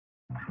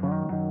Once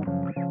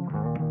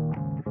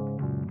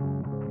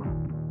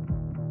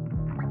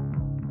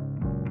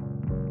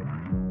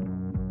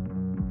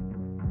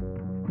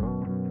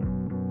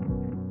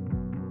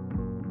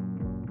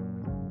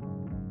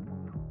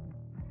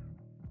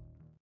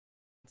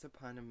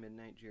upon a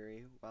midnight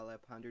dreary, while I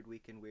pondered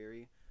weak and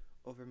weary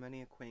over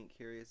many a quaint,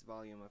 curious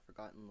volume of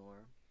forgotten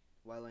lore,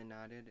 while I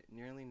nodded,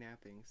 nearly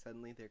napping,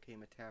 suddenly there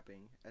came a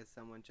tapping, as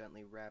someone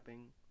gently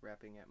rapping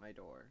at my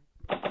door.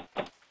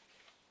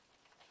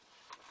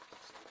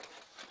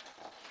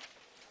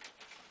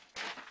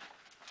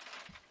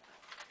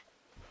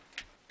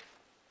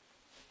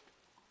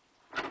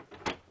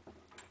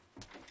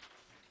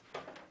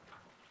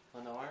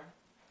 Lenore?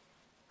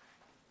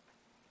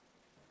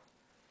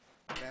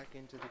 Back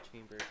into the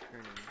chamber,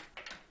 turning,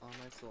 all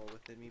my soul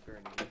within me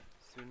burning.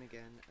 Soon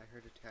again I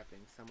heard a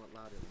tapping, somewhat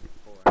louder than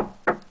before.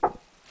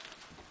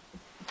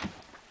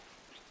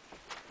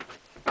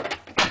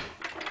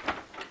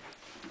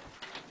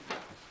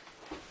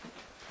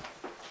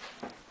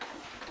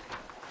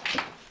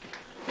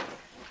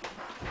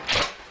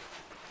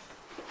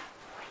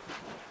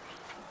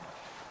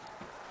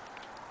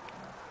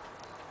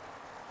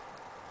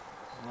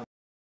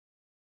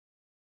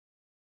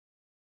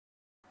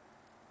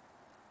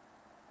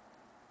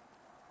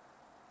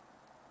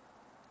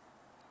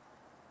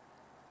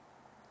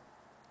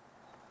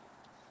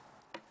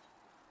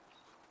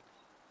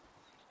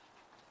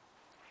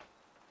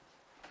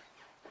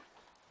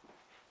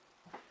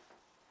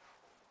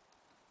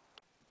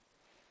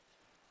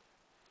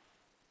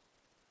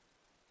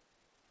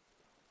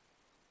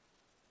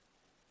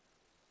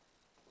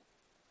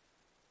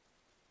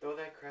 Though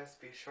thy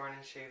crest be shorn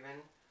and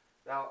shaven,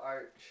 thou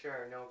art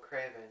sure no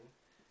craven.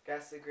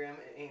 Ghastly grim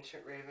and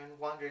ancient raven,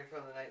 wandering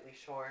from the nightly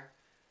shore,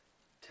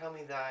 tell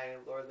me thy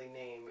lordly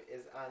name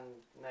is on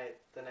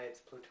the night's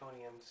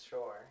plutonium's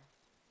shore.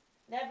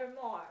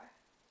 Nevermore.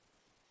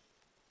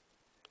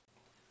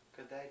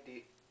 Could thy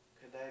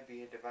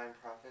be a divine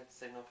prophet,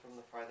 signal from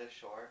the farthest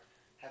shore,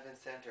 heaven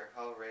sent or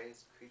hell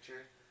raised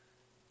creature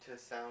to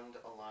sound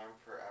alarm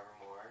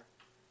forevermore?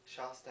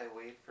 Shallst I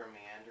wait for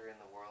meander in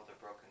the world a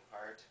broken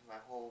heart?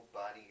 My whole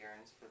body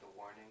yearns for the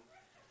warning,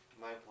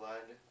 my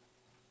blood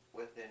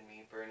within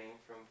me burning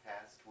from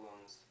past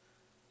wounds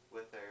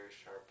with their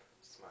sharp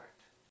smart.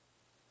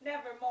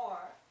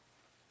 Nevermore.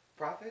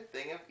 Prophet,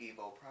 thing of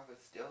evil,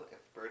 prophet still, if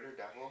bird or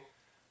devil,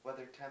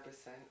 whether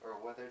tempest sent or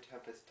whether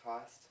tempest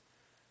tossed,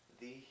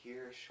 thee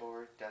here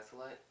ashore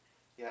desolate,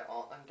 yet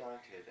all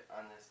undaunted,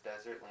 on this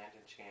desert land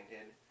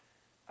enchanted,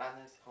 on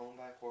this home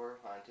by horror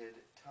haunted,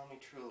 tell me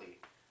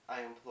truly,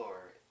 I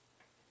implore,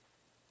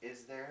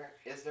 is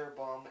there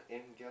balm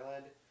in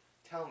Gilead?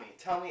 Tell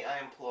me, I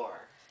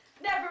implore.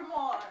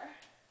 Nevermore.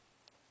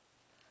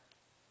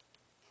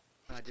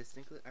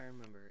 Distinctly I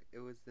remember, it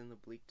was in the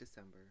bleak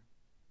December.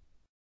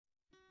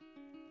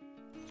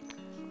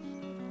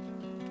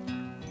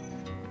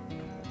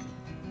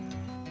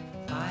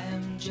 I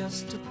am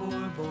just a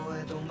poor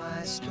boy, though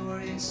my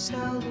story is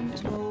seldom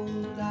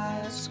told.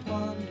 I have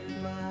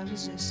squandered my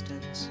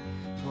resistance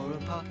for a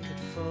pocket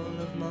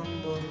full of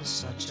mumbles,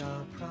 such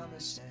are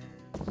promises.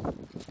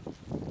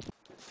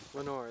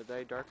 Lenore,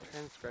 thy dark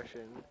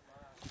transgression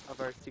of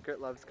our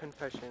secret love's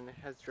confession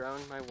has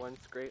drowned my once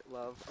great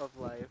love of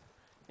life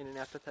in an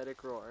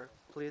apathetic roar.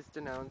 Please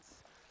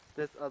denounce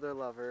this other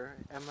lover,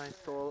 and my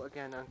soul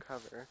again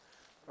uncover,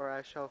 or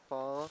I shall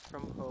fall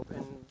from hope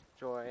and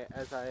joy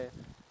as I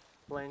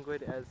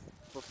languid as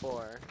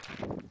before.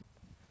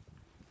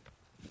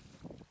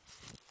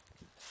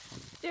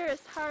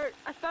 Dearest heart,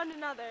 I found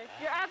another.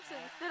 Your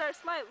absence did our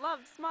slight love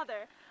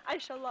smother. I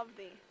shall love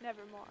thee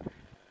nevermore.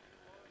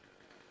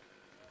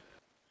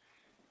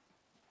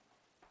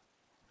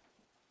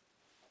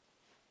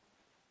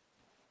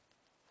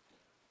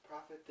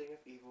 Prophet, thing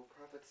of evil,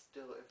 prophet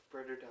still, if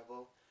bird or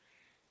devil,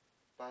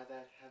 by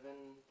that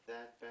heaven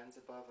that bends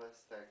above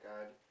us, that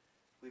God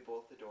we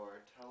both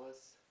adore, tell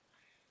us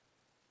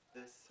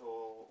this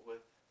soul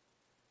with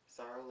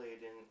sorrow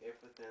laden,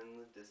 if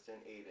within the distant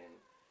Aden,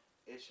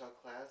 it shall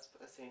clasp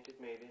a sainted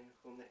maiden,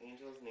 whom the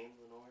angels name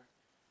Lenore.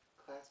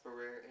 Clasp a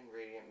rare and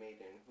radiant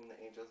maiden, whom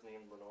the angels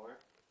name Lenore.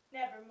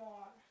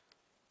 Nevermore.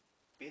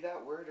 Be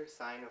that word or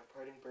sign of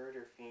parting bird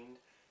or fiend,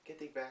 get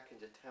thee back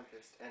into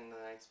tempest and the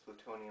night's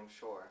plutonium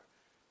shore.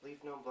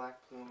 Leave no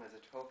black plume as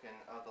a token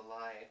of the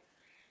lie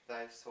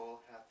thy soul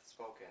hath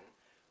spoken.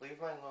 Leave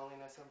my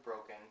loneliness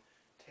unbroken,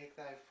 take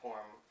thy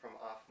form from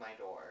off my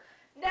door.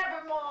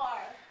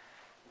 Nevermore.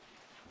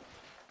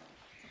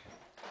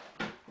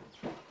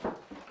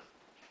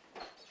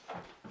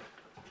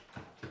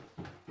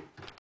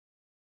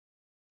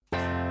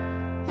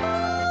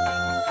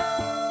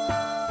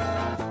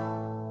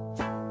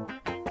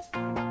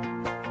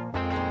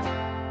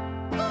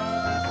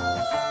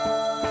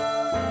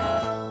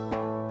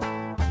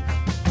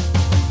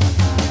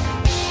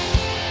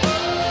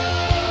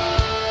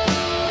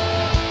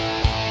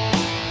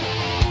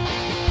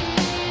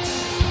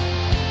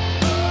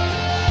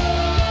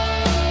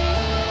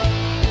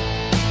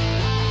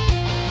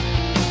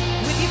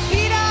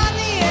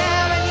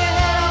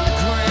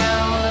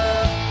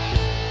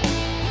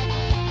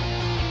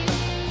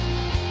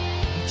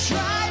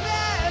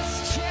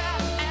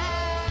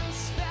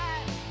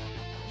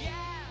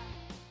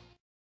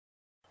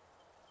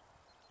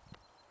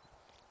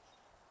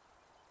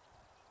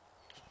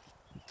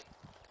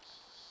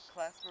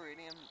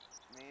 Clasporidium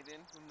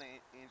maiden, whom the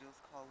angels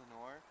call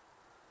Lenore.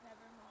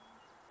 Nevermore.